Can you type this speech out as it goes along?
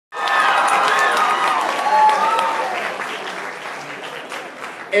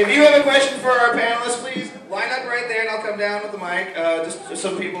If you have a question for our panelists, please line up right there and I'll come down with the mic. Just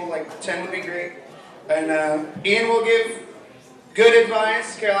some people, like 10 would be great. And Ian will give good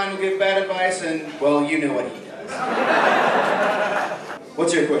advice, Caroline will give bad advice, and, well, you know what he does.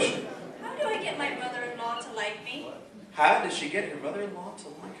 What's your question? How do I get my mother-in-law to like me? How does she get her mother-in-law to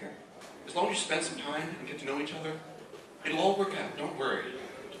like her? As long as you spend some time and get to know each other, it'll all work out, don't worry.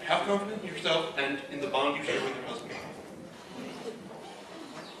 Have confidence in yourself and in the bond you share with your husband.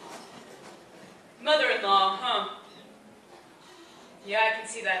 Mother-in-law, huh? Yeah, I can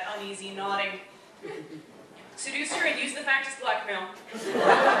see that uneasy nodding. Seduce her and use the fact as blackmail.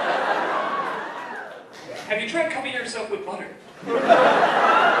 Have you tried covering yourself with butter?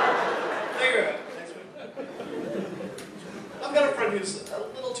 There I've got a friend who's a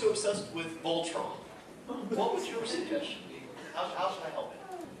little too obsessed with Voltron. What would your suggestion be? How should I help him?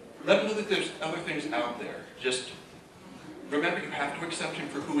 Let him know that there's other things out there. Just remember, you have to accept him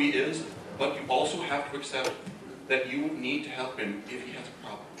for who he is, but you also have to accept that you need to help him if he has a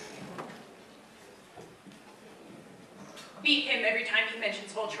problem. Beat him every time he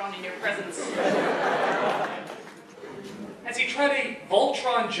mentions Voltron in your presence. Has he tried a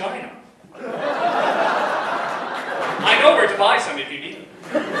Voltron Gina? I know where to buy some if you need them.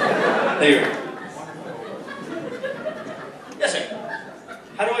 There. Yes, sir.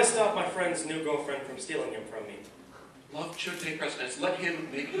 How do I stop my friend's new girlfriend from stealing him from me? Love should take precedence. Let him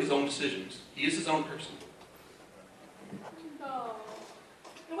make his own decisions. He is his own person. Oh.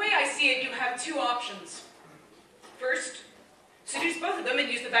 The way I see it, you have two options. First, seduce both of them and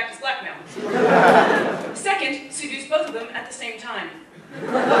use the fact as blackmail. Second, seduce both of them at the same time.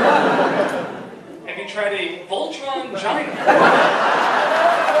 Have you tried a Voltron Gina?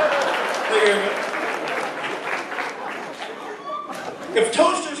 If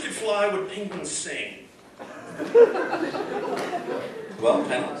toasters could fly, would penguins sing? Well,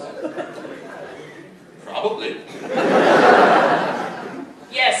 panelists. Probably.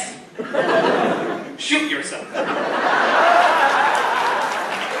 Yes. Shoot yourself.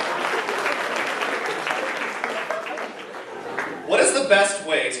 What is the best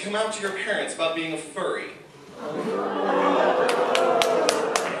way to come out to your parents about being a furry?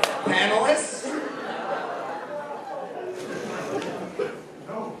 Panelists?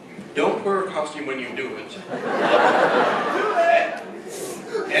 Don't wear a costume when you do it.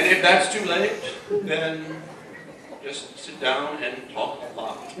 And if that's too late, then just sit down and talk a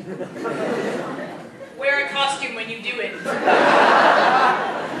lot. Wear a costume when you do it.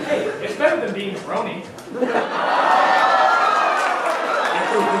 Hey, it's better than being brony.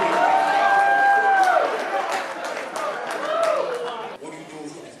 What do you do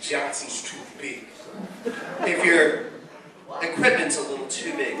if the Johnson's too big? If your equipment's a little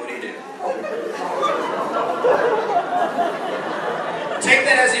too big, what do you do? Take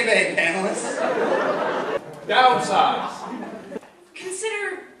that as you may, panelists. Downsize.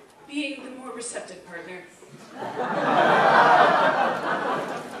 Consider being the more receptive partner.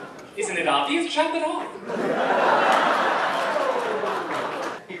 Isn't it obvious? Chop it off.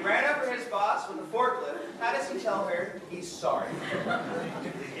 He ran over his boss with a forklift. How does he tell her he's sorry?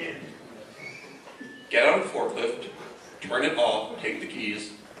 Get out of the forklift, turn it off, take the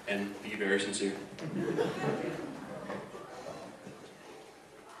keys, and be very sincere.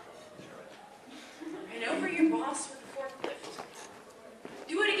 Ran over your boss with a forklift.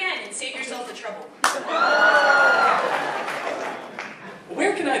 Do it again and save yourself the trouble.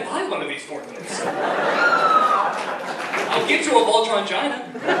 Where can I buy one of these forklifts? I'll get you a Voltron Gina.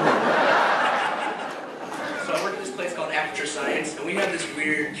 So I work at this place called Aperture Science, and we have this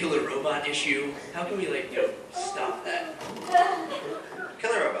weird killer robot issue. How can we, stop that?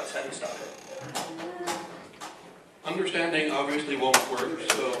 Killer robots, how do you stop it? Understanding obviously won't work,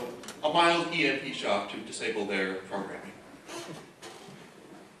 so a mild EMP shock to disable their programming.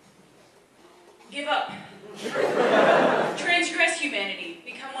 Give up. Transgress humanity.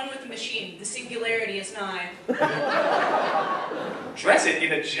 Become one with the machine. The singularity is nigh. Dress it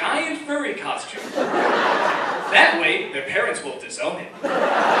in a giant furry costume. That way, their parents will disown it. How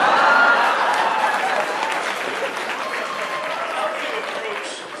do you approach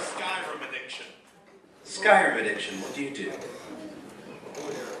Skyrim addiction? Skyrim addiction, what do you do?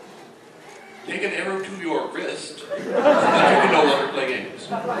 Take an arrow to your wrist so that you can no longer play games.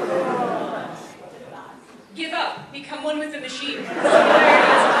 Give up. Become one with the machine. The singularity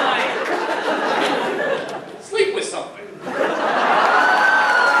is nigh. Sleep with something.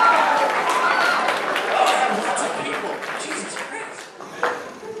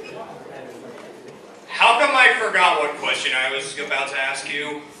 How come I forgot what question I was about to ask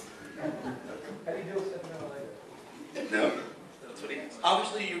you? No? That's what he asked.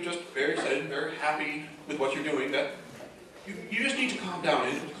 Obviously, you're just very excited and very happy with what you're doing. That you just need to calm down,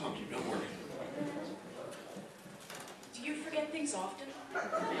 and it'll calm you. Don't worry. Do you forget things often?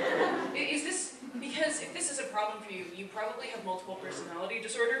 Is this, because if this is a problem for you, you probably have multiple personality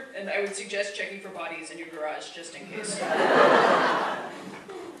disorder, and I would suggest checking for bodies in your garage just in case.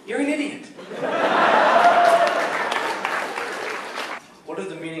 You're an idiot. What is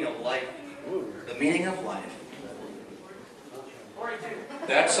the meaning of life? The meaning of life.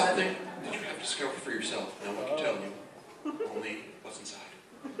 That's something that you have to discover for yourself. No one can tell you. Only what's inside.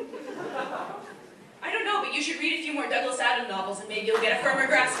 I don't know, but you should read a few more Douglas Adams novels and maybe you'll get a firmer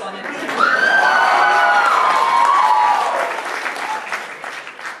grasp on it.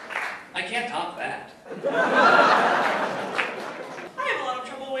 I can't top that. I have a lot of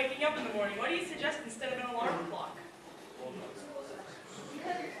trouble waking up in the morning. What do you suggest instead of an alarm clock?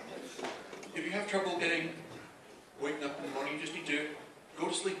 If you have trouble waking up in the morning, you just need to go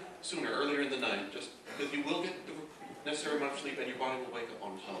to sleep sooner, earlier in the night, just because you will get the necessary amount of sleep and your body will wake up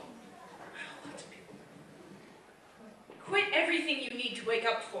on its own. Quit everything you need to wake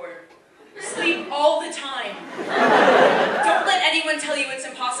up for. Sleep all the time. Don't let anyone tell you it's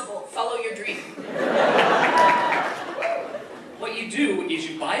impossible. Follow your dream. What you do is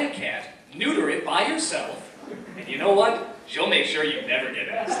you buy a cat, neuter it by yourself, and you know what? She'll make sure you never get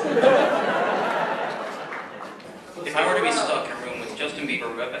asked. If I were to be stuck in a room with Justin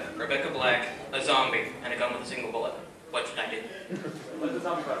Bieber, Rebecca Black, a zombie, and a gun with a single bullet, what should I do?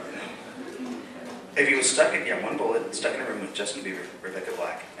 If he was one bullet, stuck in a room with Justin Bieber, Rebecca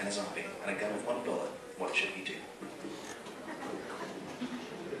Black, and a zombie, and a gun with one bullet, what should he do?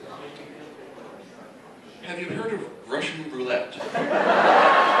 Have you heard of Russian roulette?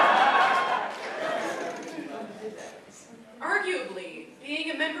 Arguably, being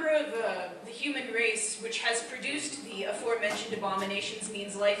a member of the human race, which has produced the aforementioned abominations,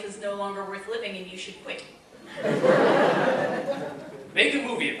 means life is no longer worth living and you should quit. Make a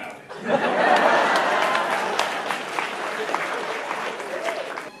movie about it.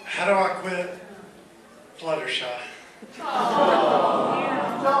 How do I quit Fluttershy?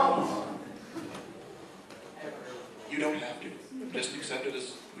 You don't have to. Just accept it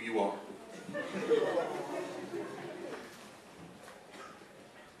as who you are.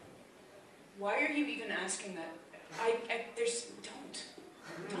 Why are you even asking that?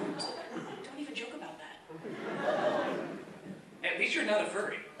 Don't even joke about that. At least you're not a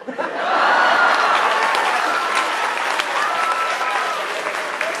furry.